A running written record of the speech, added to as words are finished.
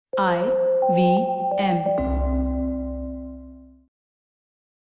IVM.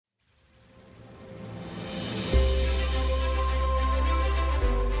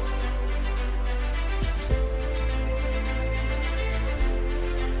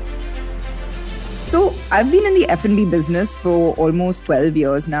 So I've been in the F&B business for almost 12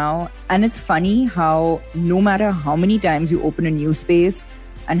 years now, and it's funny how no matter how many times you open a new space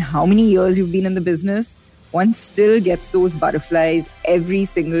and how many years you've been in the business, one still gets those butterflies every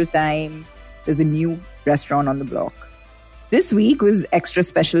single time there's a new restaurant on the block. This week was extra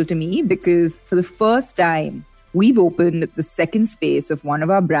special to me because for the first time, we've opened the second space of one of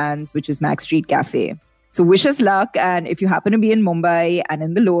our brands, which is Mac Street Cafe. So wish us luck, and if you happen to be in Mumbai and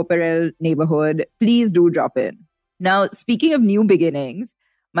in the Lower Parel neighborhood, please do drop in. Now, speaking of new beginnings,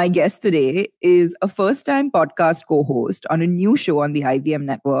 my guest today is a first-time podcast co-host on a new show on the IVM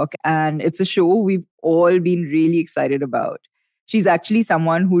network, and it's a show we've all been really excited about. She's actually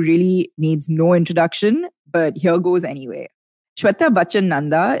someone who really needs no introduction, but here goes anyway. Shweta Bachchan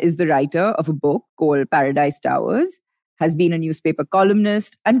Nanda is the writer of a book called Paradise Towers, has been a newspaper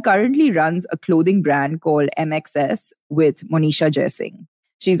columnist, and currently runs a clothing brand called MXS with Monisha Jaisingh.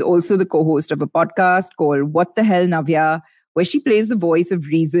 She's also the co-host of a podcast called What the Hell Navya, where she plays the voice of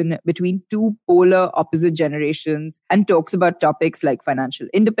reason between two polar opposite generations and talks about topics like financial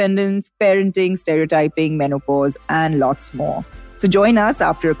independence, parenting, stereotyping, menopause, and lots more. So join us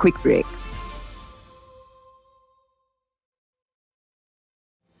after a quick break.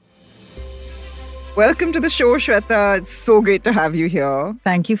 Welcome to the show, Shweta. It's so great to have you here.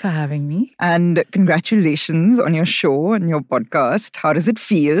 Thank you for having me. And congratulations on your show and your podcast. How does it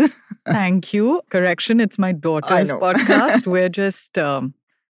feel? Thank you. Correction, it's my daughter's know. podcast. We're just,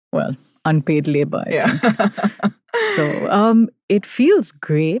 unpaid labor. I think. So it feels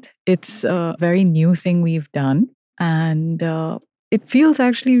great. It's a very new thing we've done. And it feels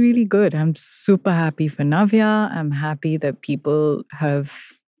actually really good. I'm super happy for Navya. I'm happy that people have,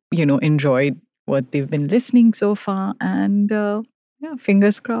 enjoyed what they've been listening so far, and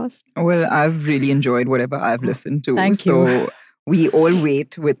fingers crossed. Well, I've really enjoyed whatever I've listened to. Thank you. So we all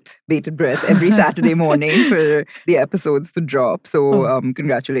wait with bated breath every Saturday morning for the episodes to drop. So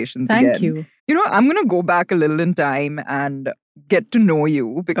congratulations again. Thank you. I'm going to go back a little in time and get to know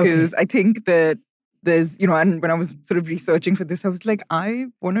you because I think that there's, and when I was sort of researching for this, I was like, I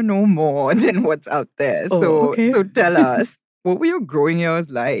want to know more than what's out there. So tell us, what were your growing years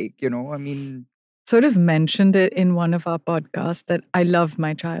like? Sort of mentioned it in one of our podcasts that I loved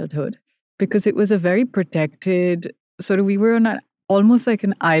my childhood because it was a very protected, we were on almost like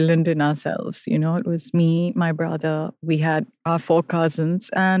an island in ourselves. It was me, my brother, we had our 4 cousins,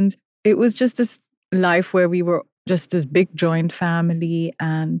 and it was just this life where we were just this big joint family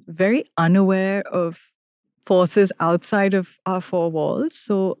and very unaware of forces outside of our 4 walls.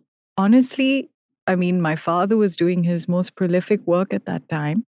 So honestly, my father was doing his most prolific work at that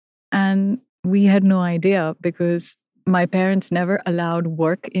time, and we had no idea because my parents never allowed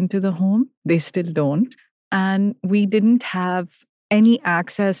work into the home. They still don't. And we didn't have any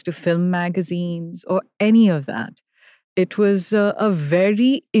access to film magazines or any of that. It was a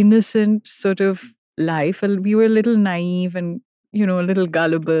very innocent sort of life. We were a little naive and, a little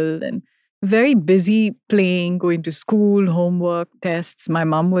gullible and very busy playing, going to school, homework, tests. My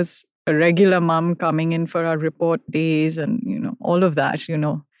mom was a regular mom coming in for our report days and, all of that,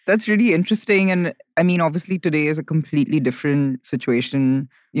 That's really interesting. And obviously today is a completely different situation,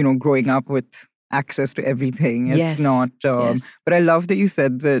 growing up with access to everything. It's not, but I love that you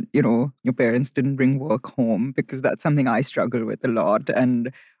said that, your parents didn't bring work home because that's something I struggle with a lot.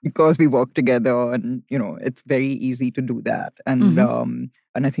 And because we work together and, it's very easy to do that. And,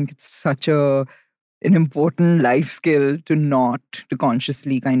 and I think it's such an important life skill to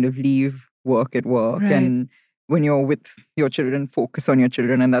consciously kind of leave work at work. Right. And when you're with your children, focus on your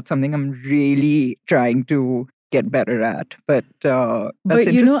children. And that's something I'm really trying to get better at. But that's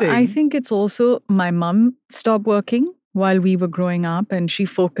interesting. I think it's also my mom stopped working while we were growing up, and she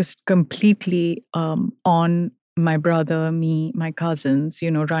focused completely on my brother, me, my cousins,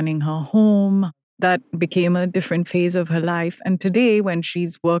 running her home. That became a different phase of her life. And today, when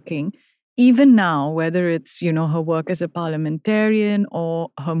she's working, even now, whether it's, her work as a parliamentarian or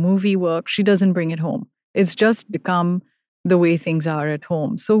her movie work, she doesn't bring it home. It's just become the way things are at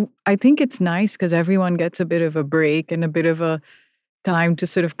home. So I think it's nice because everyone gets a bit of a break and a bit of a time to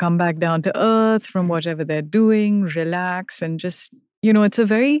sort of come back down to earth from whatever they're doing, relax, and just, it's a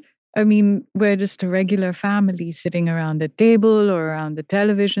very, we're just a regular family sitting around a table or around the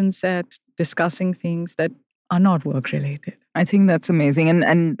television set discussing things that are not work related. I think that's amazing.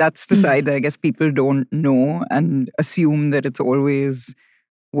 And that's the side that I guess people don't know and assume that it's always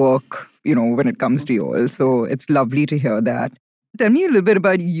work, when it comes to yours. So it's lovely to hear that. Tell me a little bit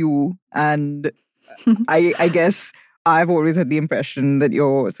about you. And I guess I've always had the impression that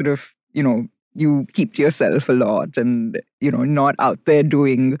you're sort of, you keep to yourself a lot and, not out there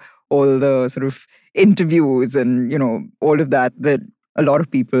doing all the sort of interviews and, all of that a lot of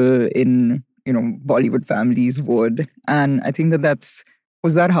people in, Bollywood families would. And I think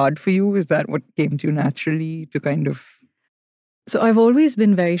was that hard for you? Is that what came to you naturally to kind of... So I've always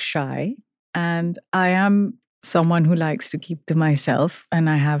been very shy, and I am someone who likes to keep to myself. And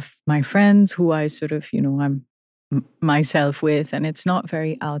I have my friends who I sort of, I'm myself with, and it's not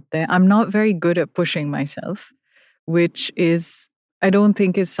very out there. I'm not very good at pushing myself, which I don't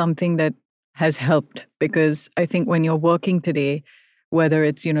think is something that has helped, because I think when you're working today, whether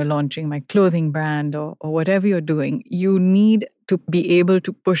it's, launching my clothing brand or whatever you're doing, you need to be able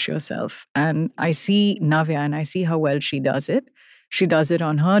to push yourself. And I see Navya and I see how well she does it. She does it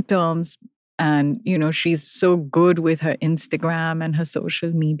on her terms. And, she's so good with her Instagram and her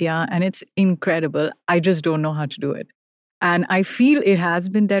social media, and it's incredible. I just don't know how to do it. And I feel it has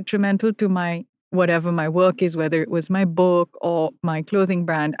been detrimental to whatever my work is, whether it was my book or my clothing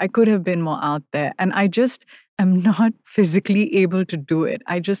brand. I could have been more out there. And I just am not physically able to do it.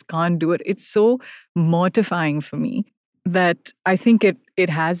 I just can't do it. It's so mortifying for me that I think it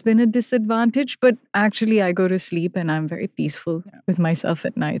has been a disadvantage. But actually, I go to sleep and I'm very peaceful with myself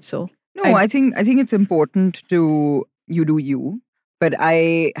at night. So... No, I think it's important to you do you. But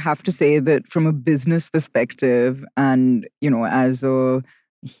I have to say that from a business perspective and, as I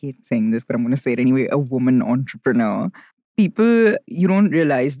hate saying this, but I'm going to say it anyway, a woman entrepreneur, people, you don't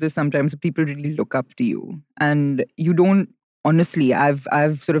realize this sometimes, people really look up to you. And you don't, honestly, I've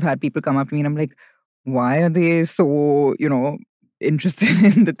sort of had people come up to me and I'm like, why are they so, interested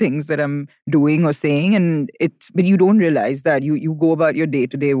in the things that I'm doing or saying? But you don't realize that you go about your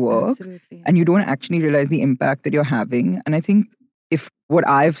day-to-day work. Absolutely. And you don't actually realize the impact that you're having. And I think what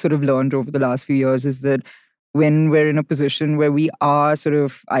I've sort of learned over the last few years is that when we're in a position where we are sort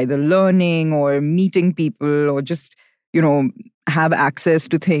of either learning or meeting people or just, have access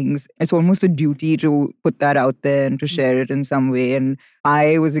to things, it's almost a duty to put that out there and to share it in some way. And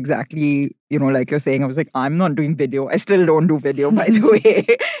I was exactly, like you're saying, I was like, I'm not doing video. I still don't do video, by the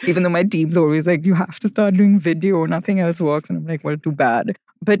way. Even though my team's always like, you have to start doing video, nothing else works. And I'm like, well, too bad.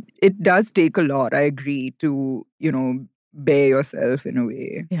 But it does take a lot, I agree, to, bear yourself in a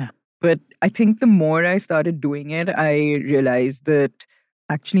way. Yeah. But I think the more I started doing it, I realized that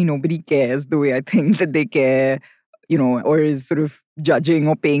actually nobody cares the way I think that they care, or is sort of judging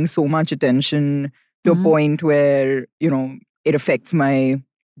or paying so much attention to a point where, it affects my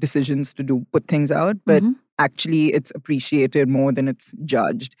decisions to put things out. But actually it's appreciated more than it's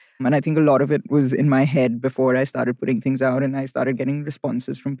judged. And I think a lot of it was in my head before I started putting things out, and I started getting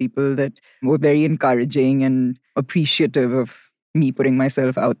responses from people that were very encouraging and appreciative of me putting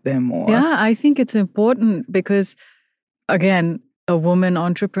myself out there more. Yeah, I think it's important because, again, a woman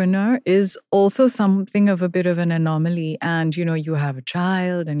entrepreneur is also something of a bit of an anomaly. And, you have a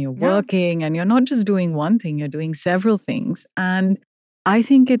child and you're working and you're not just doing one thing, you're doing several things. And I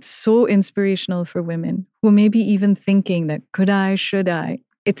think it's so inspirational for women who may be even thinking that, could I, should I?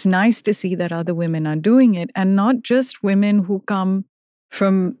 It's nice to see that other women are doing it, and not just women who come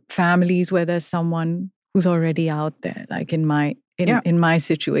from families where there's someone who's already out there. Like in my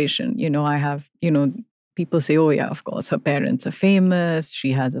situation, I have, people say, oh yeah, of course, her parents are famous,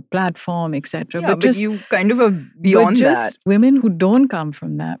 she has a platform, etc. Yeah, but you kind of are beyond that. Women who don't come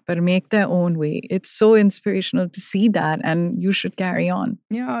from that, but make their own way. It's so inspirational to see that, and you should carry on.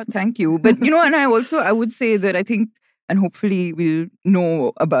 Yeah, thank you. But, and I would say that I think, and hopefully we'll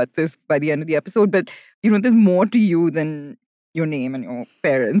know about this by the end of the episode, but, there's more to you than your name and your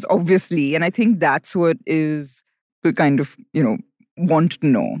parents, obviously. And I think that's what is to kind of, want to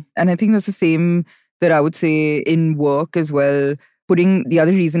know. And I think that's the same that I would say in work as well. The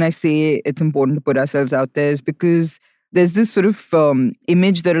other reason I say it's important to put ourselves out there is because there's this sort of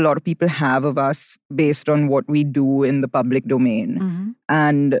image that a lot of people have of us based on what we do in the public domain.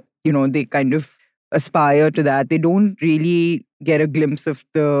 And, they kind of aspire to that. They don't really get a glimpse of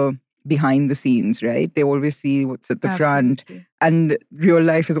the behind the scenes, right? They always see what's at the front. And real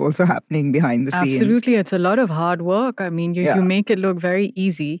life is also happening behind the scenes. Absolutely. It's a lot of hard work. I mean, you make it look very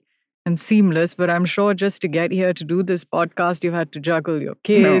easy and seamless, but I'm sure just to get here to do this podcast, you've had to juggle your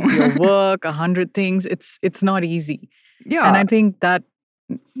kids, your work, 100 things. It's not easy. Yeah. And I think that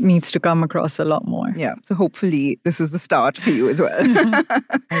needs to come across a lot more. Yeah. So hopefully this is the start for you as well.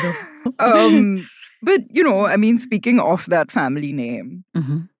 I don't. But, speaking of that family name,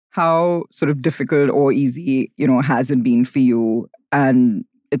 how sort of difficult or easy, has it been for you? And,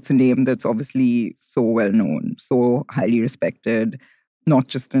 it's a name that's obviously so well known, so highly respected, not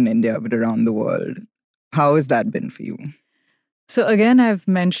just in India, but around the world. How has that been for you? So again, I've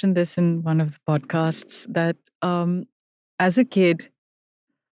mentioned this in one of the podcasts that as a kid,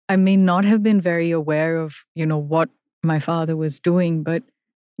 I may not have been very aware of, what my father was doing, but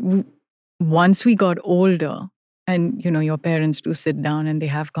once we got older and, your parents do sit down and they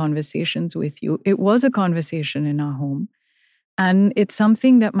have conversations with you, it was a conversation in our home. And it's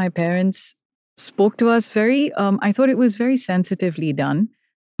something that my parents spoke to us very, I thought it was very sensitively done.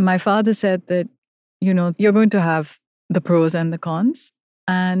 My father said that, you're going to have the pros and the cons,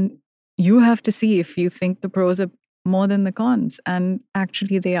 and you have to see if you think the pros are more than the cons. And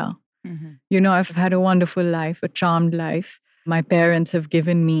actually they are. Mm-hmm. I've had a wonderful life, a charmed life. My parents have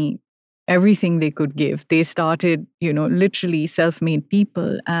given me everything they could give. They started, literally self-made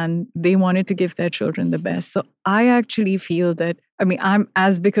people, and they wanted to give their children the best. So I actually feel that,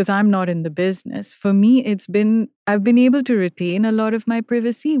 because I'm not in the business, for me, I've been able to retain a lot of my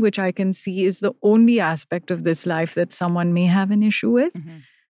privacy, which I can see is the only aspect of this life that someone may have an issue with. Mm-hmm.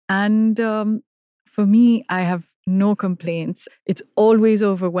 And for me, I have no complaints. It's always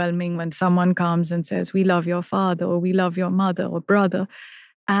overwhelming when someone comes and says, we love your father, or we love your mother or brother.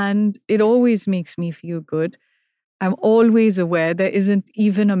 And it always makes me feel good. I'm always aware. There isn't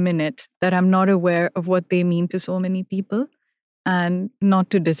even a minute that I'm not aware of what they mean to so many people, and not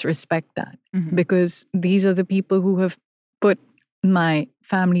to disrespect that, because these are the people who have put my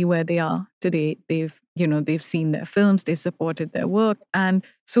family where they are today. They've seen their films, they supported their work. And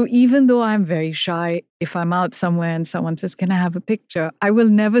so even though I'm very shy, if I'm out somewhere and someone says, can I have a picture? I will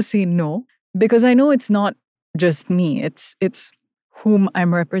never say no, because I know it's not just me. It's whom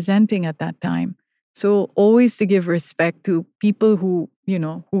I'm representing at that time. So always to give respect to people who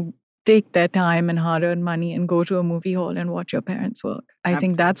take their time and hard-earned money and go to a movie hall and watch your parents work. I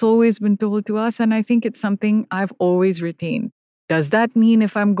think that's always been told to us, and I think it's something I've always retained. Does that mean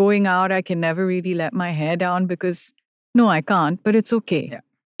if I'm going out, I can never really let my hair down? Because no, I can't, but it's okay. Yeah.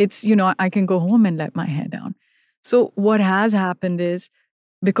 It's, I can go home and let my hair down. So what has happened is,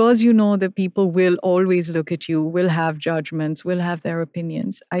 because that people will always look at you, will have judgments, will have their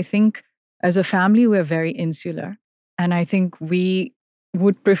opinions, I think as a family, we're very insular. And I think we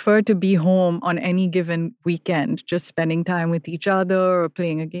would prefer to be home on any given weekend, just spending time with each other or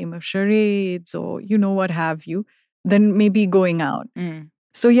playing a game of charades or, what have you, than maybe going out.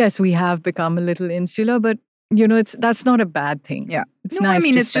 So yes, we have become a little insular, but that's not a bad thing. Yeah. It's nice to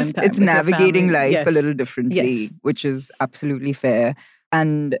it's spend just, time it's with your navigating family. life a little differently, which is absolutely fair.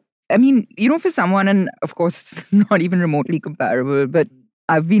 And for someone, and of course, not even remotely comparable, but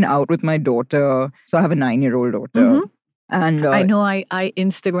I've been out with my daughter. So I have a 9-year-old daughter. And I know I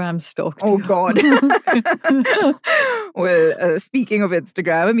Instagram stalked Oh, you. God. Well, speaking of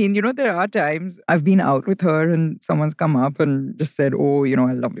Instagram, there are times I've been out with her and someone's come up and just said, oh,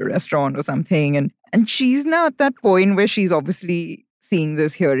 I love your restaurant or something. And she's now at that point where she's obviously seeing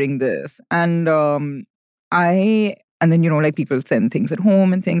this, hearing this. And then, people send things at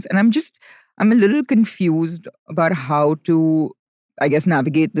home and things. And I'm a little confused about how to, I guess,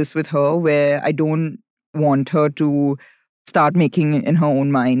 navigate this with her, where I don't want her to start making in her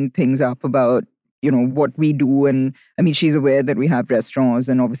own mind things up about, what we do. And she's aware that we have restaurants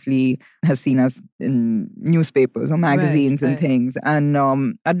and obviously has seen us in newspapers or magazines and things. And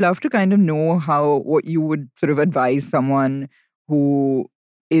I'd love to kind of know what you would sort of advise someone who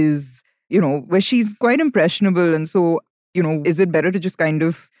is, where she's quite impressionable. And so, is it better to just kind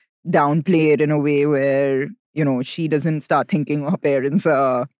of downplay it in a way where, she doesn't start thinking her parents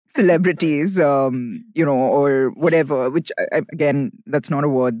are celebrities, or whatever, which again, that's not a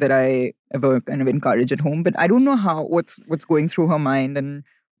word that I ever kind of encourage at home, but I don't know what's going through her mind and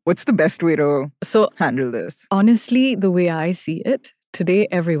what's the best way to handle this. Honestly, the way I see it, today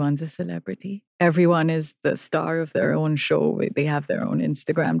everyone's a celebrity. Everyone is the star of their own show. They have their own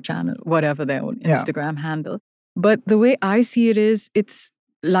Instagram channel, whatever their own Instagram handle. But the way I see it is,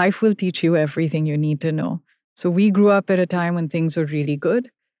 life will teach you everything you need to know. So we grew up at a time when things were really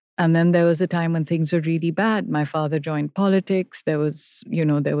good. And then there was a time when things were really bad. My father joined politics. There was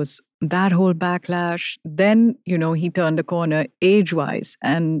that whole backlash. Then, he turned a corner age-wise.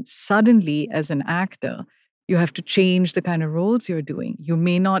 And suddenly, as an actor, you have to change the kind of roles you're doing. You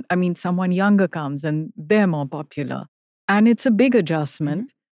may not, someone younger comes and they're more popular. And it's a big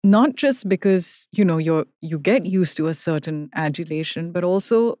adjustment, not just because, you get used to a certain adulation, but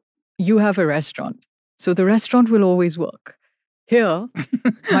also you have a restaurant. So the restaurant will always work. Here,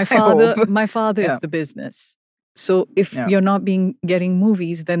 my father is the business. So if Yeah. you're not getting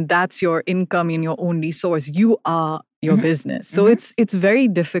movies, then that's your income and your only source. You are your Mhm. business. So it's very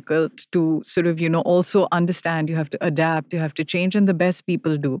difficult to sort of, also understand. You have to adapt, you have to change, and the best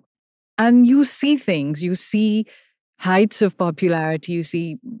people do. And you see things, you see heights of popularity, you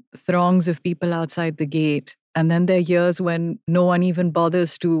see throngs of people outside the gate. And then there are years when no one even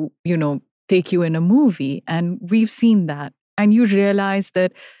bothers to, take you in a movie. And we've seen that. And you realize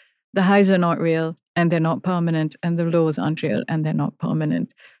that the highs are not real and they're not permanent, and the lows aren't real and they're not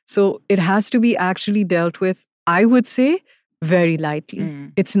permanent. So it has to be actually dealt with, I would say, very lightly.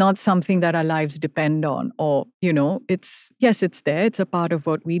 Mm. It's not something that our lives depend on, or, it's there. It's a part of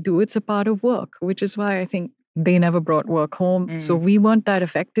what we do. It's a part of work, which is why I think they never brought work home. So we weren't that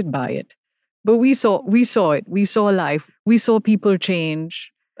affected by it. But we saw it. We saw life. We saw people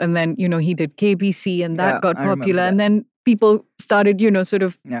change. And then, he did KBC and that got I remember popular. that. And then people started, sort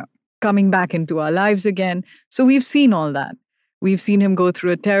of coming back into our lives again. So we've seen all that. We've seen him go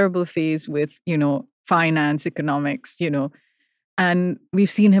through a terrible phase with, finance, economics, and we've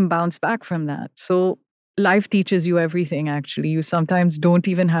seen him bounce back from that. So life teaches you everything, actually. You sometimes don't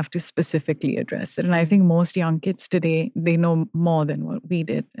even have to specifically address it. And I think most young kids today, they know more than what we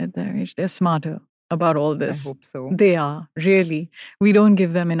did at their age. They're smarter about all this. I hope so. They are, really. We don't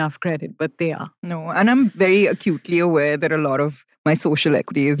give them enough credit, but they are. No, and I'm very acutely aware that a lot of my social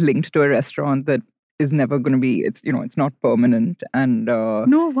equity is linked to a restaurant that is never going to be, it's not permanent. And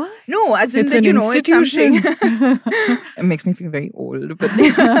No, why? no, as in It's that, an it's institution. something. It makes me feel very old, but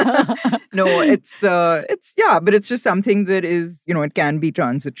no, it's but it's just something that is, it can be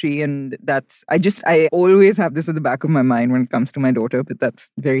transitory, and I always have this at the back of my mind when it comes to my daughter, but that's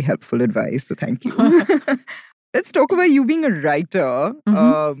very helpful advice, so thank you. Let's talk about you being a writer,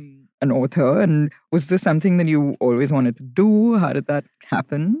 an author, and was this something that you always wanted to do? How did that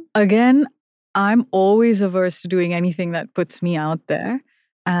happen? Again, I'm always averse to doing anything that puts me out there.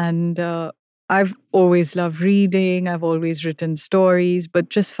 And I've always loved reading. I've always written stories, but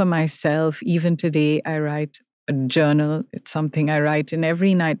just for myself, even today, I write a journal. It's something I write in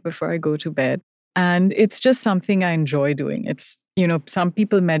every night before I go to bed. And it's just something I enjoy doing. It's, some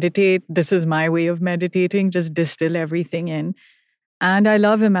people meditate. This is my way of meditating, just distill everything in. And I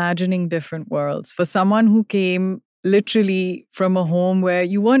love imagining different worlds. For someone who came literally from a home where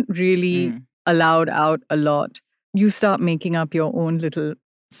you weren't really allowed out a lot, you start making up your own little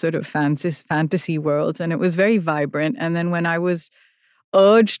sort of fantasy worlds. And it was very vibrant. And then when I was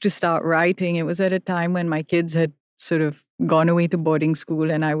urged to start writing, it was at a time when my kids had sort of gone away to boarding school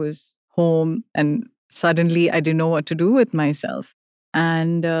and I was home, and suddenly I didn't know what to do with myself.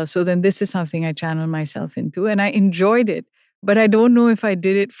 And so then this is something I channeled myself into, and I enjoyed it. But I don't know if I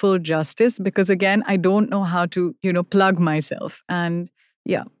did it full justice because, again, I don't know how to, plug myself. And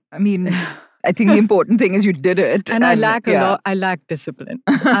yeah. I mean, I think the important thing is you did it. And I lack a lot. I lack discipline.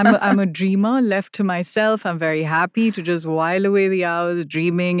 I'm a dreamer left to myself. I'm very happy to just while away the hours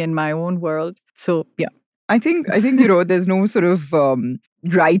dreaming in my own world. So, yeah. I think there's no sort of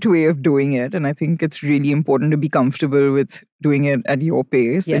right way of doing it. And I think it's really important to be comfortable with doing it at your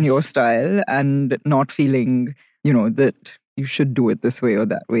pace and your style, and not feeling, that you should do it this way or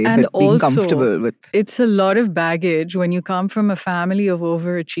that way, and but being also, comfortable with. It's a lot of baggage when you come from a family of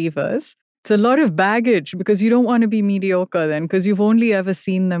overachievers. It's a lot of baggage because you don't want to be mediocre then, because you've only ever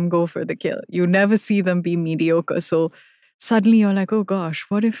seen them go for the kill. You never see them be mediocre. So suddenly you're like, oh gosh,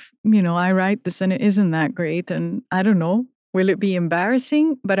 what if, I write this and it isn't that great? And I don't know, will it be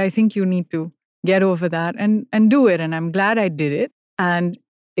embarrassing? But I think you need to get over that and do it. And I'm glad I did it. And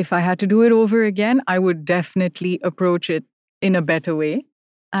if I had to do it over again, I would definitely approach it in a better way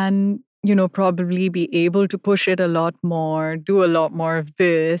and, probably be able to push it a lot more, do a lot more of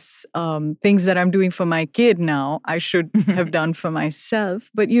this. Things that I'm doing for my kid now, I should have done for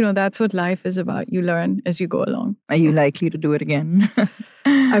myself. But, that's what life is about. You learn as you go along. Are you likely to do it again?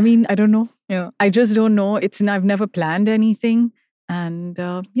 I mean, I don't know. Yeah. I just don't know. I've never planned anything. And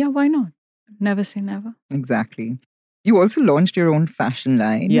why not? Never say never. Exactly. You also launched your own fashion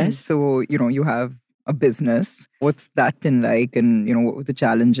line. Yes. So, you have a business. What's that been like? And, what were the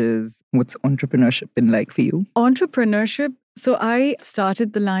challenges? What's entrepreneurship been like for you? Entrepreneurship. So I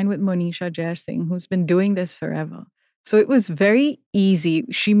started the line with Monisha Jair Singh, who's been doing this forever. So it was very easy.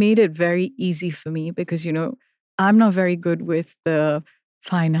 She made it very easy for me because, I'm not very good with the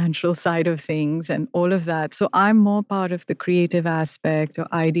financial side of things and all of that. So I'm more part of the creative aspect or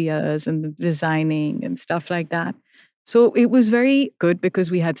ideas and the designing and stuff like that. So it was very good because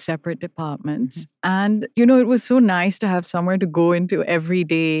we had separate departments. And, it was so nice to have somewhere to go into every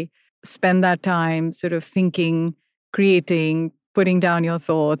day, spend that time sort of thinking, creating, putting down your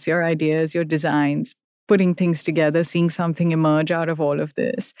thoughts, your ideas, your designs, putting things together, seeing something emerge out of all of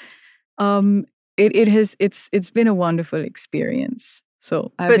this. It's been a wonderful experience.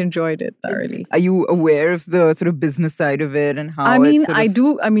 So I've enjoyed it thoroughly. Are you aware of the sort of business side of it and how I mean, I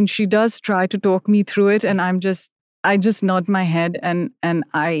do. I mean, she does try to talk me through it, and I just nod my head and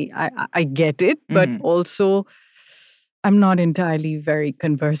I get it, but also I'm not entirely very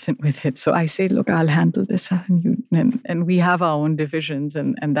conversant with it. So I say, look, I'll handle this, and we have our own divisions,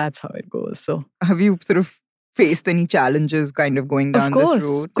 and that's how it goes. So have you sort of faced any challenges kind of going down this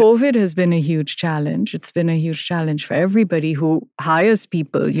route? COVID has been a huge challenge. It's been a huge challenge for everybody who hires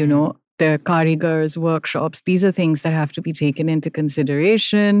people, you know, the karigars, workshops. These are things that have to be taken into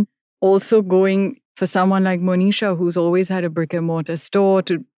consideration. Also going for someone like Monisha, who's always had a brick and mortar store,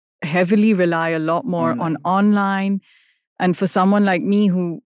 to heavily rely a lot more on online. And for someone like me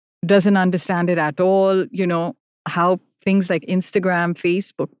who doesn't understand it at all, you know, how things like Instagram,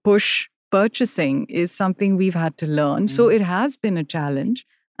 Facebook push purchasing is something we've had to learn. So it has been a challenge.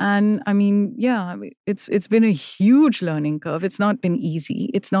 And I mean, yeah, it's been a huge learning curve. It's not been easy.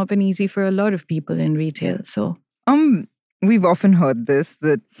 It's not been easy for a lot of people in retail. So we've often heard this,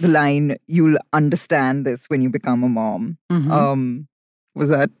 that the line, you'll understand this when you become a mom.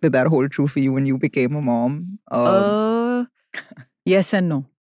 Did that hold true for you when you became a mom? Yes and no.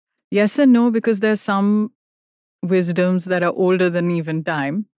 Yes and no, because there's some wisdoms that are older than even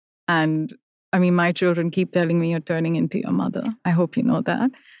time. And I mean, my children keep telling me, you're turning into your mother. I hope you know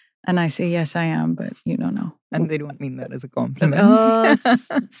that. And I say, yes, I am, but you don't know. And they don't mean that as a compliment.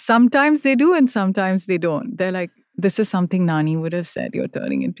 Sometimes they do and sometimes they don't. They're like, this is something Nani would have said, you're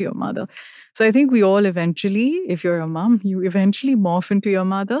turning into your mother. So I think we all eventually, if you're a mom, you eventually morph into your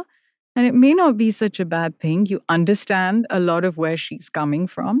mother. And it may not be such a bad thing. You understand a lot of where she's coming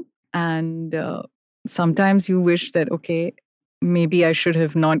from. And sometimes you wish that, okay, maybe I should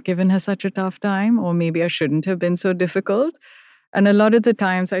have not given her such a tough time, or maybe I shouldn't have been so difficult. And a lot of the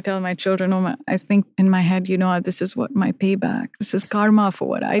times I tell my children, I think in my head, you know, this is what my payback. This is karma for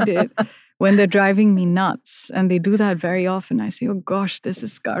what I did. When they're driving me nuts, and they do that very often, I say, oh gosh, this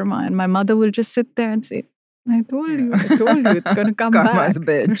is karma. And my mother will just sit there and say, I told you, it's going to come back. Karma's a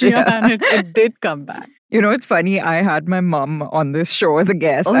bitch. Yeah, and it did come back. You know, it's funny, I had my mom on this show as a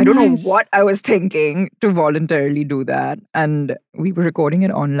guest. Oh, I don't nice. know what I was thinking to voluntarily do that. And we were recording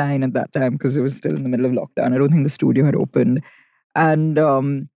it online at that time because it was still in the middle of lockdown. I don't think the studio had opened.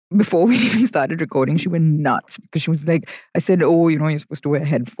 And before we even started recording, she went nuts because she was like, I said, oh, you know, you're supposed to wear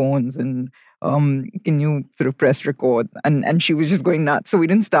headphones and can you sort of press record? And she was just going nuts. So we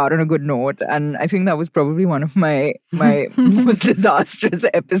didn't start on a good note. And I think that was probably one of my most disastrous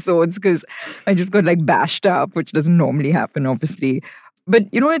episodes because I just got like bashed up, which doesn't normally happen, obviously.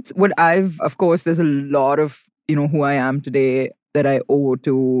 But, you know, it's what of course, there's a lot of, you know, who I am today that I owe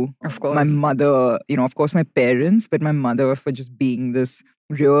to my mother, you know, of course, my parents, but my mother for just being this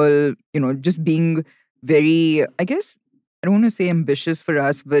real, you know, just being very, I guess, I don't want to say ambitious for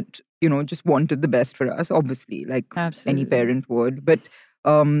us, but, you know, just wanted the best for us, obviously, like any parent would. But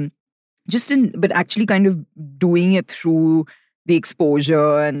but actually kind of doing it through the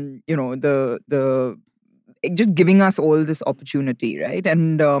exposure and, you know, the just giving us all this opportunity, right?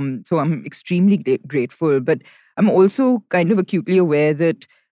 And so I'm extremely grateful. But I'm also kind of acutely aware that,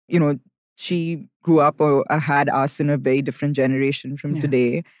 you know, she grew up or had us in a very different generation from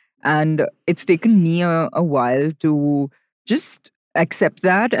today. And it's taken me a while to just accept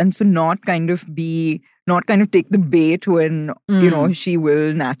that. And so not kind of take the bait when, you know, she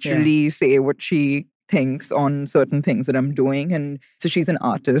will naturally say what she thinks on certain things that I'm doing. And so she's an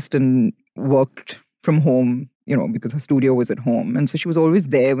artist and worked from home, you know, because her studio was at home. And so she was always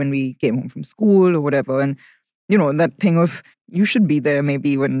there when we came home from school or whatever. And, you know, that thing of you should be there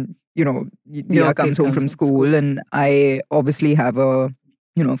maybe when, you know, Dia comes home from school. And I obviously have a,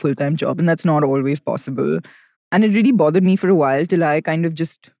 you know, full-time job, and that's not always possible. And it really bothered me for a while till I kind of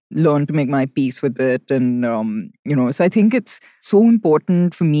just learned to make my peace with it. And, you know, so I think it's so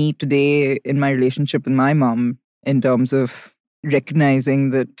important for me today in my relationship with my mom in terms of recognizing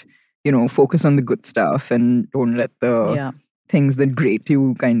that, you know, focus on the good stuff and don't let the things that grate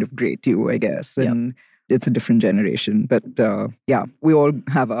you kind of grate you, I guess. And it's a different generation. But we all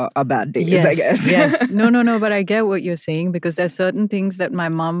have our bad days, I guess. Yes. No, but I get what you're saying, because there's certain things that my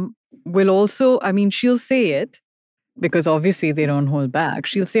mom will also, I mean, she'll say it because obviously they don't hold back.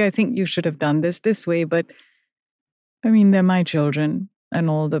 She'll say, I think you should have done this way. But I mean, they're my children, and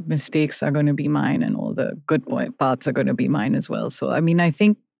all the mistakes are going to be mine, and all the good parts are going to be mine as well. So, I mean, I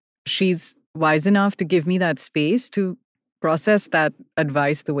think she's wise enough to give me that space to process that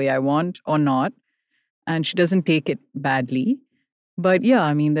advice the way I want or not. And she doesn't take it badly. But yeah,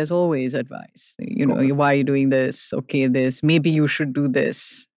 I mean, there's always advice. You know, course. why are you doing this? Okay, this. Maybe you should do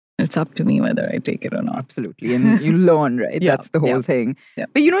this. It's up to me whether I take it or not. Absolutely. And you learn, right? Yeah, That's the whole thing. yeah.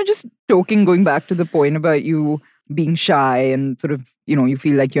 But, just going back to the point about you being shy and sort of, you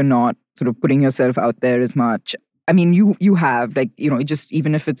feel like you're not sort of putting yourself out there as much. I mean, you have, like, just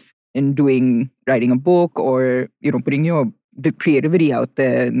even if it's in writing a book or, putting the creativity out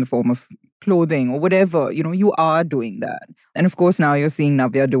there in the form of clothing or whatever, you are doing that. And of course, now you're seeing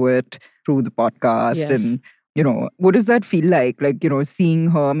Navya do it through the podcast. Yes. And, what does that feel like? Like, seeing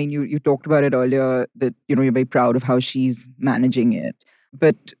her, I mean, you talked about it earlier that, you're very proud of how she's managing it.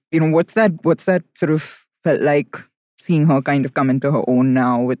 But, what's that sort of felt like seeing her kind of come into her own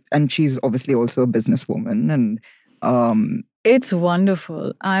now and she's obviously also a businesswoman and it's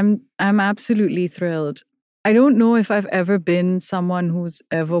wonderful. I'm absolutely thrilled. I don't know if I've ever been someone who's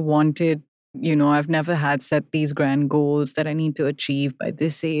ever wanted, I've never had set these grand goals that I need to achieve by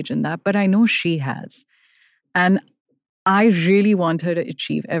this age and that, but I know she has. And I really want her to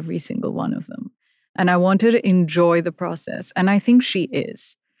achieve every single one of them. And I want her to enjoy the process. And I think she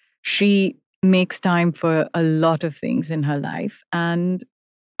is. She makes time for a lot of things in her life. And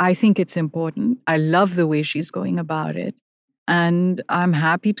I think it's important. I love the way she's going about it. And I'm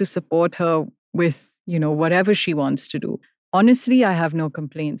happy to support her with, whatever she wants to do. Honestly, I have no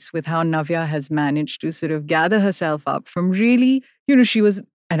complaints with how Navya has managed to sort of gather herself up from really, she was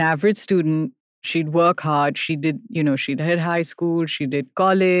an average student. She'd work hard. She did, she'd hit high school, she did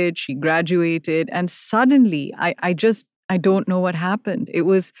college, she graduated. And suddenly, I don't know what happened. It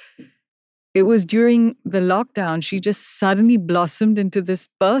was during the lockdown, she just suddenly blossomed into this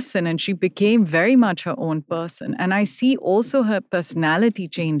person and she became very much her own person. And I see also her personality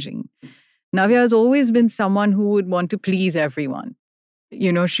changing. Navya has always been someone who would want to please everyone.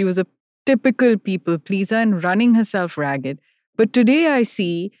 She was a typical people pleaser and running herself ragged. But today I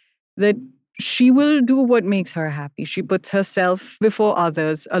see that she will do what makes her happy. She puts herself before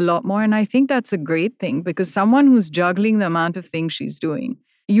others a lot more. And I think that's a great thing because someone who's juggling the amount of things she's doing,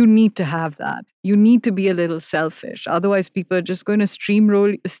 you need to have that. You need to be a little selfish. Otherwise, people are just going to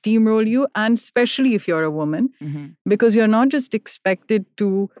steamroll you. And especially if you're a woman, because you're not just expected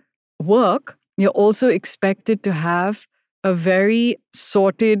to work, you're also expected to have a very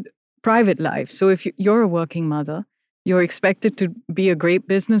sorted private life. So if you're a working mother, you're expected to be a great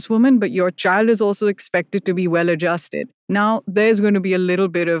businesswoman, but your child is also expected to be well-adjusted. Now, there's going to be a little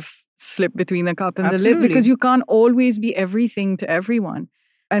bit of slip between the cup and the lip because you can't always be everything to everyone.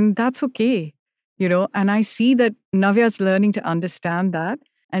 And that's okay, And I see that Navya's learning to understand that.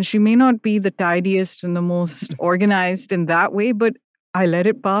 And she may not be the tidiest and the most organized in that way, but I let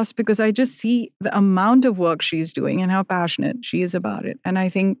it pass because I just see the amount of work she's doing and how passionate she is about it. And I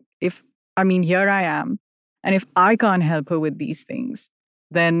think here I am. And if I can't help her with these things,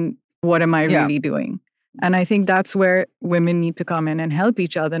 then what am I really doing? And I think that's where women need to come in and help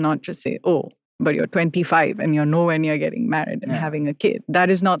each other, not just say, oh, but you're 25 and you're nowhere near getting married and having a kid. That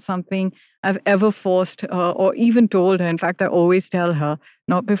is not something I've ever forced her or even told her. In fact, I always tell her,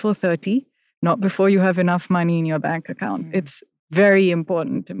 not before 30, not before you have enough money in your bank account. It's very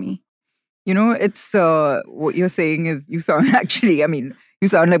important to me. It's what you're saying is you sound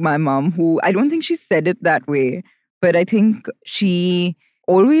like my mom, who I don't think she said it that way, but I think she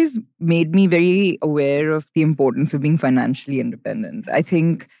always made me very aware of the importance of being financially independent. I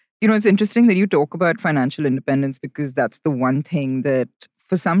think, it's interesting that you talk about financial independence because that's the one thing that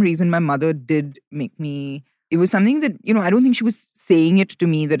for some reason my mother did make me. It was something that, I don't think she was saying it to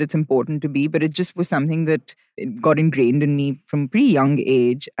me that it's important to be, but it just was something that it got ingrained in me from a pretty young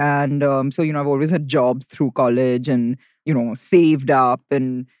age. And so, I've always had jobs through college and, saved up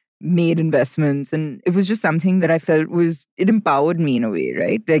and made investments. And it was just something that I felt it empowered me in a way,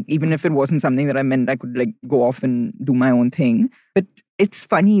 right? Like, even if it wasn't something that I meant I could like go off and do my own thing. But it's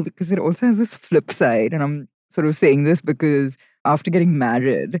funny because it also has this flip side. And I'm sort of saying this because after getting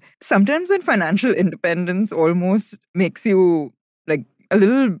married, sometimes that financial independence almost makes you like a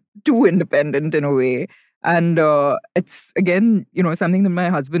little too independent in a way. And it's, again, something that my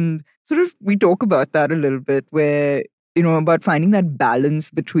husband we talk about that a little bit where, about finding that balance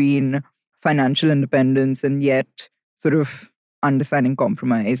between financial independence and yet sort of understanding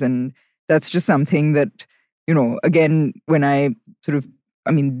compromise. And that's just something that, again, when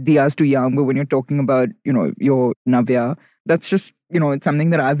Diya's too young, but when you're talking about, your Navya, that's just, it's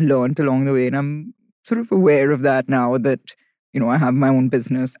something that I've learned along the way. And I'm sort of aware of that now that, I have my own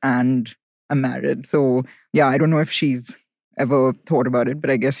business and I'm married. So, yeah, I don't know if she's ever thought about it, but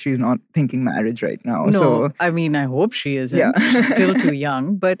I guess she's not thinking marriage right now. No, so, I hope she isn't. Yeah. She's still too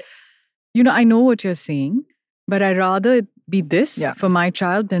young. But, I know what you're saying, but I rather be this for my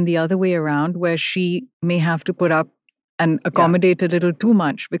child than the other way around, where she may have to put up and accommodate a little too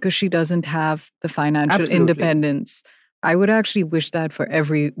much because she doesn't have the financial independence. I would actually wish that for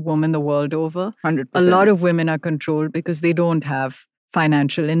every woman the world over. 100%. A lot of women are controlled because they don't have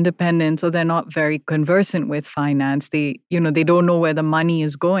financial independence, or they're not very conversant with finance. They don't know where the money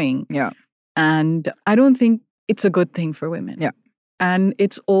is going. Yeah. And I don't think it's a good thing for women. Yeah. And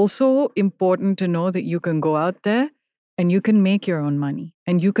it's also important to know that you can go out there and you can make your own money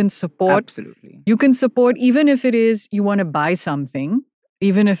and you can support. Absolutely. You can support, even if it is you want to buy something,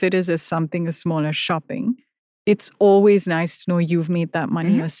 even if it is something as small as shopping. It's always nice to know you've made that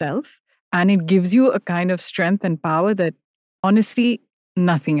money yourself. And it gives you a kind of strength and power that honestly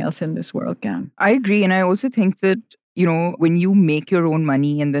nothing else in this world can. I agree. And I also think that, when you make your own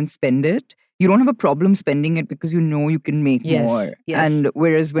money and then spend it, you don't have a problem spending it because you know you can make more. Yes. And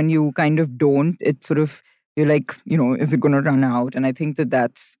whereas when you kind of don't, it's sort of, you're like, is it going to run out? And I think that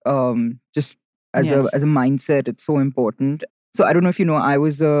that's just as a mindset, it's so important. So I don't know if you know, I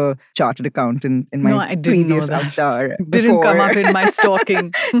was a chartered accountant in my previous avatar. Didn't come up in my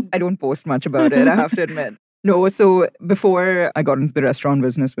stalking. I don't post much about it, I have to admit. No, so before I got into the restaurant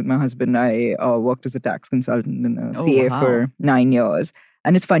business with my husband, I worked as a tax consultant and a CA for 9 years.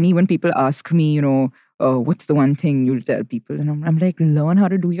 And it's funny when people ask me, what's the one thing you'll tell people? And I'm like, learn how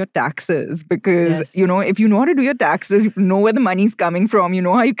to do your taxes. Because, if you know how to do your taxes, you know where the money's coming from, you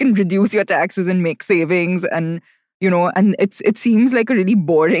know how you can reduce your taxes and make savings. And, and it seems like a really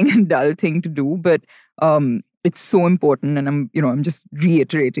boring and dull thing to do. But it's so important. And I'm just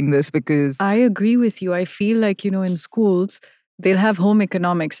reiterating this because I agree with you. I feel like, in schools, they'll have home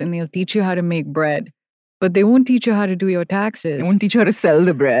economics and they'll teach you how to make bread. But they won't teach you how to do your taxes. They won't teach you how to sell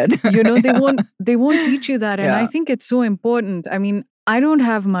the bread. They won't teach you that. And I think it's so important. I mean, I don't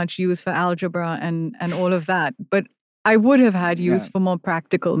have much use for algebra and all of that, but I would have had use for more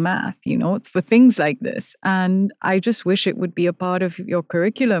practical math, for things like this. And I just wish it would be a part of your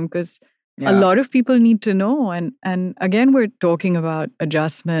curriculum because a lot of people need to know. And again, we're talking about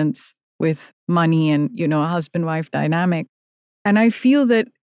adjustments with money and, a husband-wife dynamic. And I feel that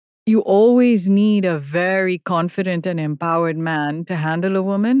you always need a very confident and empowered man to handle a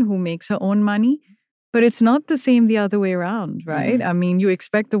woman who makes her own money. But it's not the same the other way around, right? I mean, you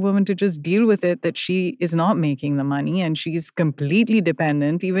expect the woman to just deal with it that she is not making the money and she's completely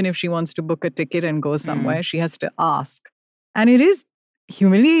dependent. Even if she wants to book a ticket and go somewhere, she has to ask. And it is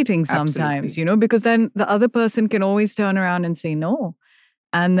humiliating sometimes, because then the other person can always turn around and say no.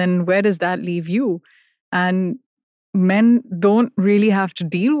 And then where does that leave you? And men don't really have to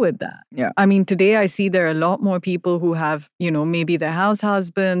deal with that. Yeah. I mean, today I see there are a lot more people who have, maybe their house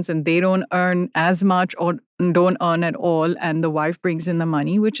husbands and they don't earn as much or don't earn at all. And the wife brings in the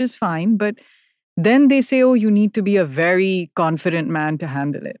money, which is fine. But then they say, oh, you need to be a very confident man to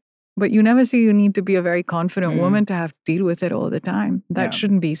handle it. But you never say you need to be a very confident woman to have to deal with it all the time. That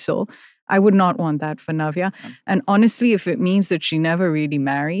shouldn't be so. I would not want that for Navya. And honestly, if it means that she never really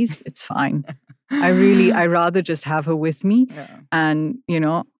marries, it's fine. I rather just have her with me and,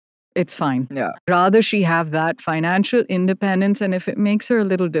 it's fine. Yeah. Rather she have that financial independence. And if it makes her a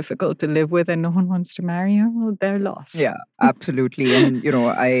little difficult to live with and no one wants to marry her, well, they're lost. Yeah, absolutely. And,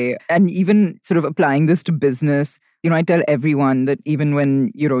 and even sort of applying this to business, I tell everyone that even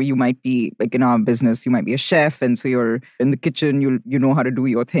when, you might be like in our business, you might be a chef. And so you're in the kitchen, you know how to do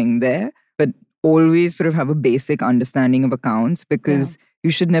your thing there. But always sort of have a basic understanding of accounts because you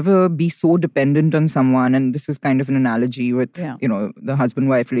should never be so dependent on someone. And this is kind of an analogy with, the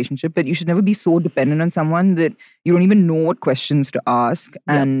husband-wife relationship, that you should never be so dependent on someone that you don't even know what questions to ask.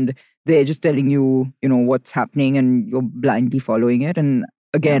 And they're just telling you, what's happening and you're blindly following it. And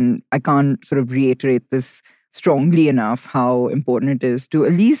again, I can't sort of reiterate this strongly enough how important it is to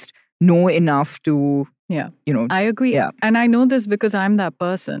at least know enough to, I agree. Yeah. And I know this because I'm that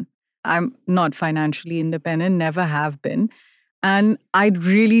person. I'm not financially independent, never have been. And I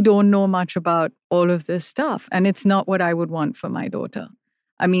really don't know much about all of this stuff. And it's not what I would want for my daughter.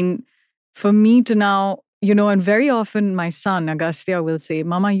 I mean, for me to now, and very often my son, Agastya, will say,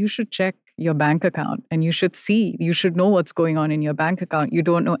 Mama, you should check your bank account and you should know what's going on in your bank account. You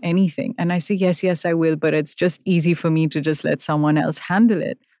don't know anything. And I say, yes, I will. But it's just easy for me to just let someone else handle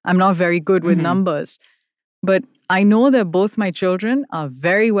it. I'm not very good with numbers. But I know that both my children are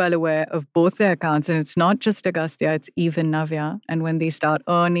very well aware of both their accounts. And it's not just Agastya, it's even Navya. And when they start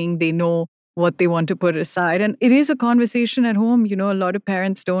earning, they know what they want to put aside. And it is a conversation at home. A lot of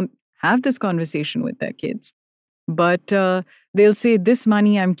parents don't have this conversation with their kids. But they'll say, this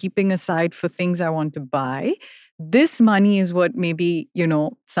money I'm keeping aside for things I want to buy. this money is what maybe,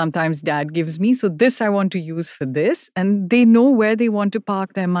 sometimes dad gives me. So this I want to use for this. And they know where they want to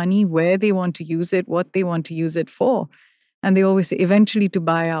park their money, where they want to use it, what they want to use it for. And they always say, eventually to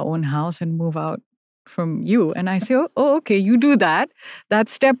buy our own house and move out from you. And I say, oh, okay, you do that.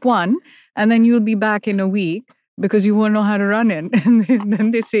 That's step one. And then you'll be back in a week because you won't know how to run it. And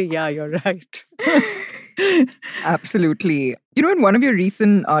then they say, yeah, you're right. Absolutely. In one of your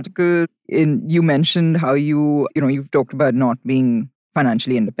recent articles, you mentioned how you've talked about not being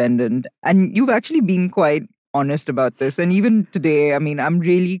financially independent. And you've actually been quite honest about this. And even today, I mean, I'm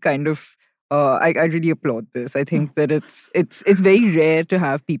really kind of I really applaud this. I think that it's very rare to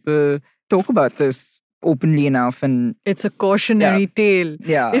have people talk about this openly enough, and it's a cautionary tale.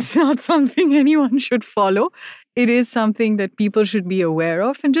 Yeah, it's not something anyone should follow. It is something that people should be aware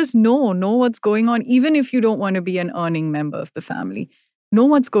of and just know what's going on. Even if you don't want to be an earning member of the family, know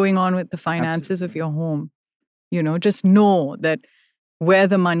what's going on with the finances of your home. Just know that where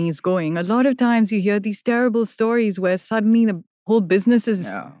the money is going. A lot of times you hear these terrible stories where suddenly the whole business is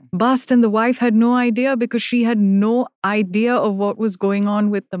bust and the wife had no idea because she had no idea of what was going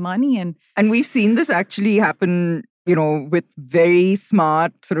on with the money. And we've seen this actually happen, with very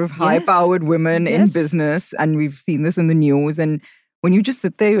smart, sort of high-powered women in business. And we've seen this in the news. And when you just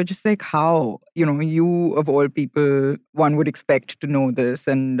sit there, you're just like, how? You of all people, one would expect to know this.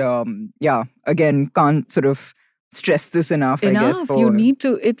 And again, can't sort of stress this enough, I guess. You need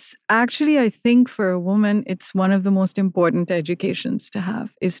to. It's actually, I think for a woman, it's one of the most important educations to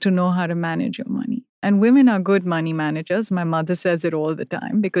have, is to know how to manage your money. And women are good money managers. My mother says it all the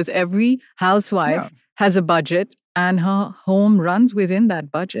time because every housewife has a budget and her home runs within that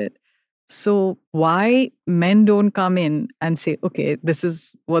budget. So why men don't come in and say, okay, this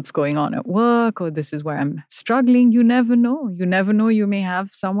is what's going on at work, or this is where I'm struggling. You never know. You never know. You may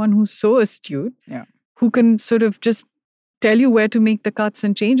have someone who's so astute. Who can sort of just tell you where to make the cuts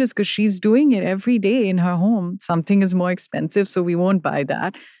and changes because she's doing it every day in her home. Something is more expensive, so we won't buy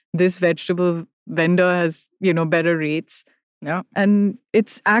that. This vegetable vendor has, better rates. Yeah. And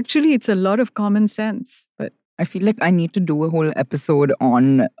it's a lot of common sense. But I feel like I need to do a whole episode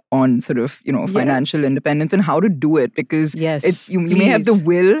on sort of, financial independence and how to do it, because you may have the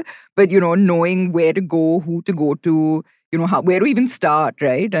will, but, knowing where to go, who to go to, where to even start,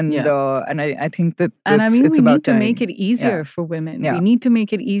 right? And I think that we need to time. make it easier for women. We need to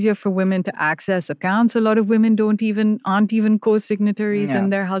make it easier for women to access accounts. A lot of women aren't even co-signatories in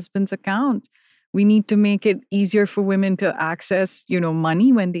their husband's account. We need to make it easier for women to access,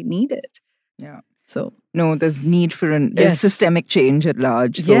 money when they need it. Yeah. So no, there's need for a systemic change at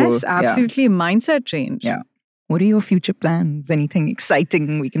large. So, yes, absolutely, mindset change. Yeah. What are your future plans? Anything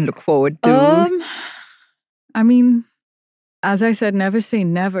exciting we can look forward to? I mean, as I said, never say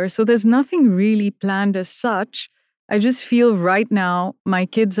never. So there's nothing really planned as such. I just feel right now my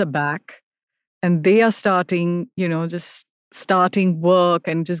kids are back and they are starting, just starting work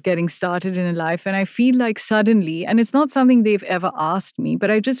and just getting started in life. And I feel like suddenly, and it's not something they've ever asked me, but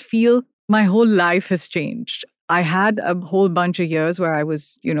I just feel my whole life has changed. I had a whole bunch of years where I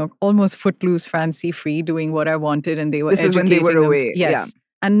was, almost footloose, fancy free, doing what I wanted. And they were This is when they were away. Yes. Yeah.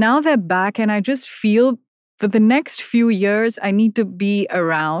 And now they're back. And I just feel for the next few years, I need to be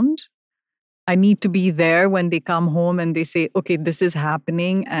around. I need to be there when they come home and they say, okay, this is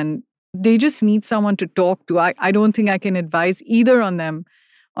happening. And they just need someone to talk to. I don't think I can advise either on them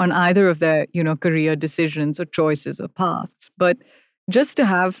on either of their, career decisions or choices or paths. But just to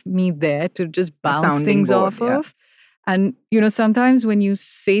have me there to just bounce things off of. And, sometimes when you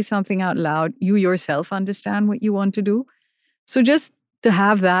say something out loud, you yourself understand what you want to do. So just to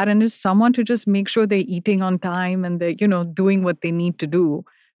have that and just someone to just make sure they're eating on time and they're, doing what they need to do,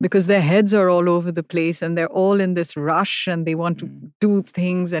 because their heads are all over the place and they're all in this rush and they want to do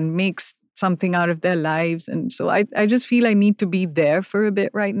things and make something out of their lives. And so I just feel I need to be there for a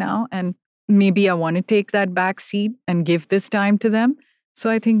bit right now. And maybe I want to take that back seat and give this time to them. So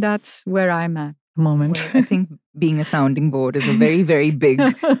I think that's where I'm at the moment. Well, I think being a sounding board is a very, very big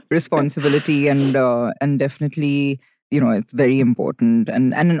responsibility and definitely, it's very important.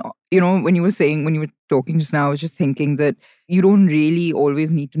 And when you were talking just now, I was just thinking that you don't really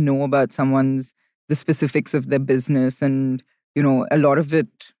always need to know about the specifics of their business. And, a lot of it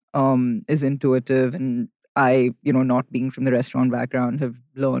is intuitive. And I, not being from the restaurant background, have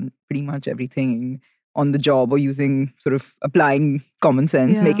learned pretty much everything on the job or using sort of applying common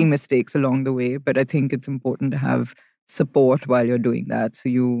sense, making mistakes along the way. But I think it's important to have support while you're doing that so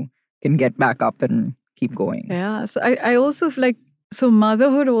you can get back up and keep going. Yeah. So I also feel like, so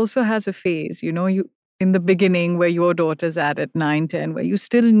motherhood also has a phase, you in the beginning where your daughter's at 9, 10, where you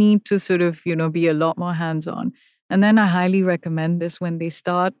still need to sort of, be a lot more hands-on. And then I highly recommend this when they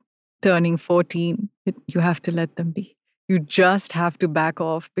start turning 14, you have to let them be. You just have to back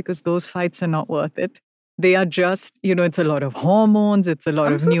off because those fights are not worth it. They are just, it's a lot of hormones. It's a lot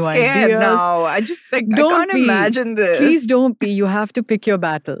I'm of so new scared ideas. now. I just I can't imagine this. Please don't be. You have to pick your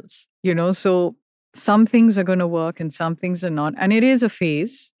battles, so some things are going to work and some things are not. And it is a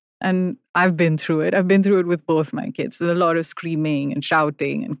phase. And I've been through it. I've been through it with both my kids. There's a lot of screaming and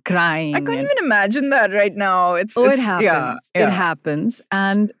shouting and crying. I can't even imagine that right now. It happens. Yeah. It happens.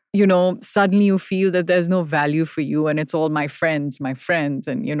 And, suddenly you feel that there's no value for you and it's all my friends,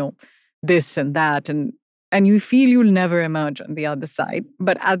 and, this and that. And you feel you'll never emerge on the other side.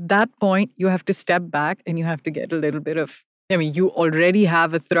 But at that point, you have to step back and you have to get a little bit of, you already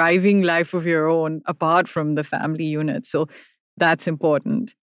have a thriving life of your own apart from the family unit. So that's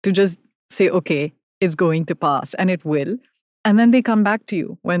important. To just say, okay, it's going to pass, and it will. And then they come back to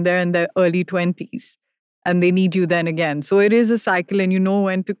you when they're in their early 20s and they need you then again. So it is a cycle, and you know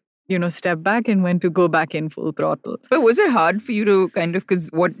when to, step back and when to go back in full throttle. But was it hard for you to because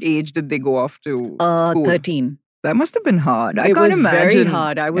what age did they go off to school? 13. That must have been hard. I can't imagine. It was very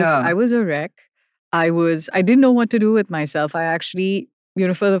hard. I was a wreck. I didn't know what to do with myself. I actually,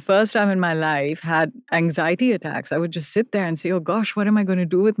 for the first time in my life, had anxiety attacks. I would just sit there and say, oh gosh, what am I going to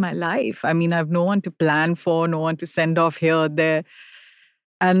do with my life? I have no one to plan for, no one to send off here or there.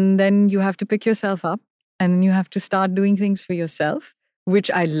 And then you have to pick yourself up and you have to start doing things for yourself,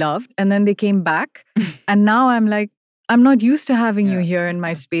 which I loved. And then they came back. And now I'm like, I'm not used to having you here in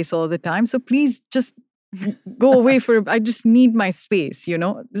my space all the time. So please just go away I just need my space,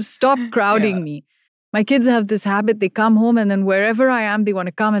 Just stop crowding me. My kids have this habit. They come home and then wherever I am, they want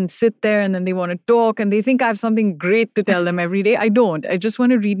to come and sit there and then they want to talk and they think I have something great to tell them every day. I don't. I just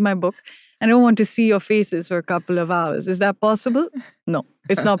want to read my book. I don't want to see your faces for a couple of hours. Is that possible? No,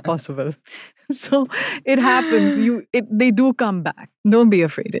 it's not possible. So it happens. They do come back. Don't be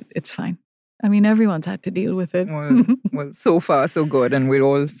afraid. It's fine. Everyone's had to deal with it. Well, so far, so good. And we'll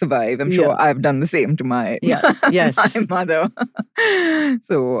all survive. I'm sure I've done the same to my, my mother.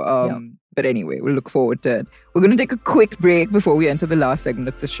 So, but anyway, we'll look forward to it. We're going to take a quick break before we enter the last segment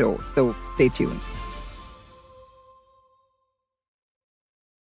of the show. So stay tuned.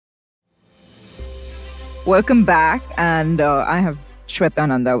 Welcome back. And I have Shweta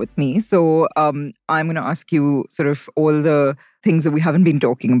Nanda with me. So I'm going to ask you sort of all the things that we haven't been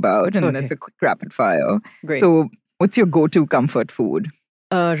talking about. And that's a quick rapid fire. Great. So what's your go-to comfort food?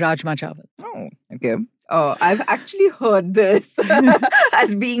 Rajma chawal. Oh, okay. I've actually heard this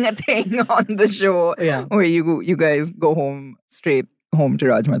as being a thing on the show where you guys go straight home to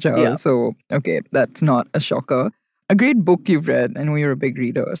Rajma chawal. Yeah. So, okay, that's not a shocker. A great book you've read. I know you're a big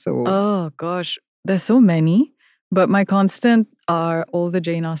reader. So, oh, gosh. There's so many. But my constant are all the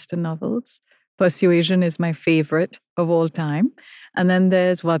Jane Austen novels. Persuasion is my favorite of all time. And then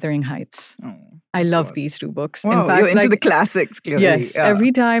there's Wuthering Heights. Oh, I love these two books. Wow, in fact, you're into the classics, clearly. Yes. Yeah.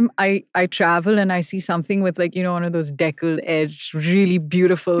 Every time I travel and I see something with one of those deckled-edged, really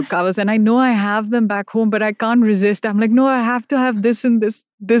beautiful covers, and I know I have them back home, but I can't resist. I'm like, no, I have to have this and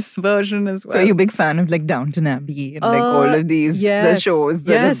this version as well. So you're a big fan of Downton Abbey and all of these the shows.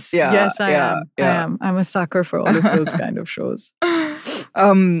 Yes, I am. I'm a sucker for all of those kind of shows.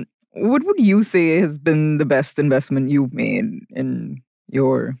 What would you say has been the best investment you've made in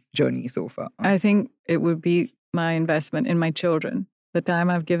your journey so far? I think it would be my investment in my children. The time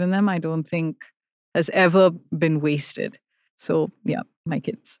I've given them, I don't think has ever been wasted. So, yeah, my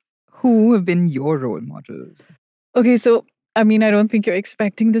kids. Who have been your role models? Okay, so, I don't think you're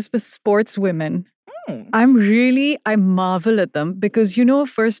expecting this, but sports women. I marvel at them because,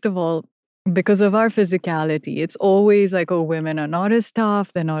 first of all, because of our physicality, it's always like, oh, women are not as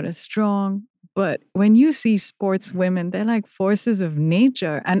tough, they're not as strong. But when you see sports women, they're like forces of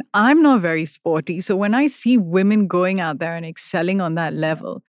nature. And I'm not very sporty. So when I see women going out there and excelling on that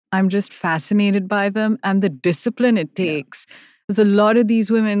level, I'm just fascinated by them and the discipline it takes. Yeah. There's a lot of these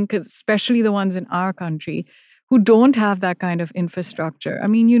women, especially the ones in our country, who don't have that kind of infrastructure.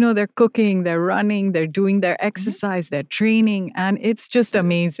 They're cooking, they're running, they're doing their exercise, they're training, and it's just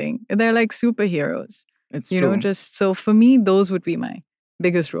amazing. They're like superheroes. It's true. So for me, those would be my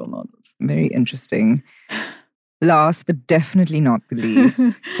biggest role models. Very interesting. Last but definitely not the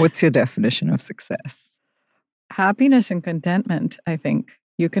least, what's your definition of success? Happiness and contentment, I think.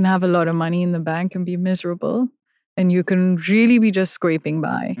 You can have a lot of money in the bank and be miserable. And you can really be just scraping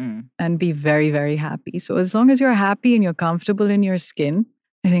by and be very, very happy. So as long as you're happy and you're comfortable in your skin,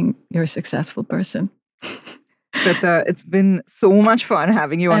 I think you're a successful person. Shweta, it's been so much fun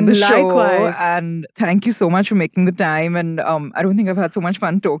having you on And the show. likewise. And thank you so much for making the time. And I don't think I've had so much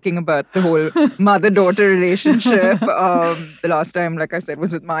fun talking about the whole mother-daughter relationship. The last time, like I said,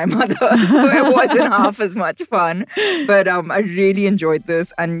 was with my mother. So it wasn't half as much fun. But I really enjoyed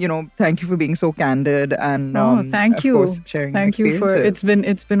this. And, thank you for being so candid. And thank of you. course, sharing Thank you for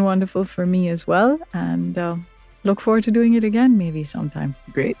experiences. it's been wonderful for me as well. And look forward to doing it again maybe sometime.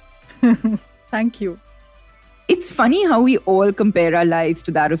 Great. Thank you. It's funny how we all compare our lives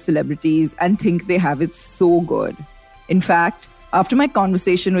to that of celebrities and think they have it so good. In fact, after my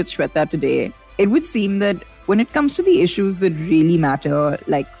conversation with Shweta today, it would seem that when it comes to the issues that really matter,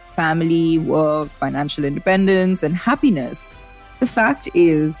 like family, work, financial independence, and happiness, the fact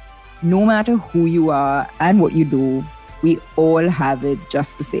is, no matter who you are and what you do, we all have it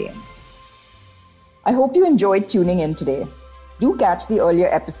just the same. I hope you enjoyed tuning in today. Do catch the earlier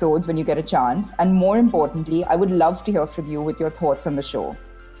episodes when you get a chance. And more importantly, I would love to hear from you with your thoughts on the show.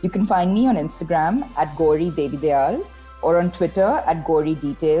 You can find me on Instagram at Gauri Devidayal or on Twitter at Gauri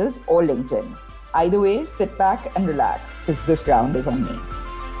Details or LinkedIn. Either way, sit back and relax because this round is on me.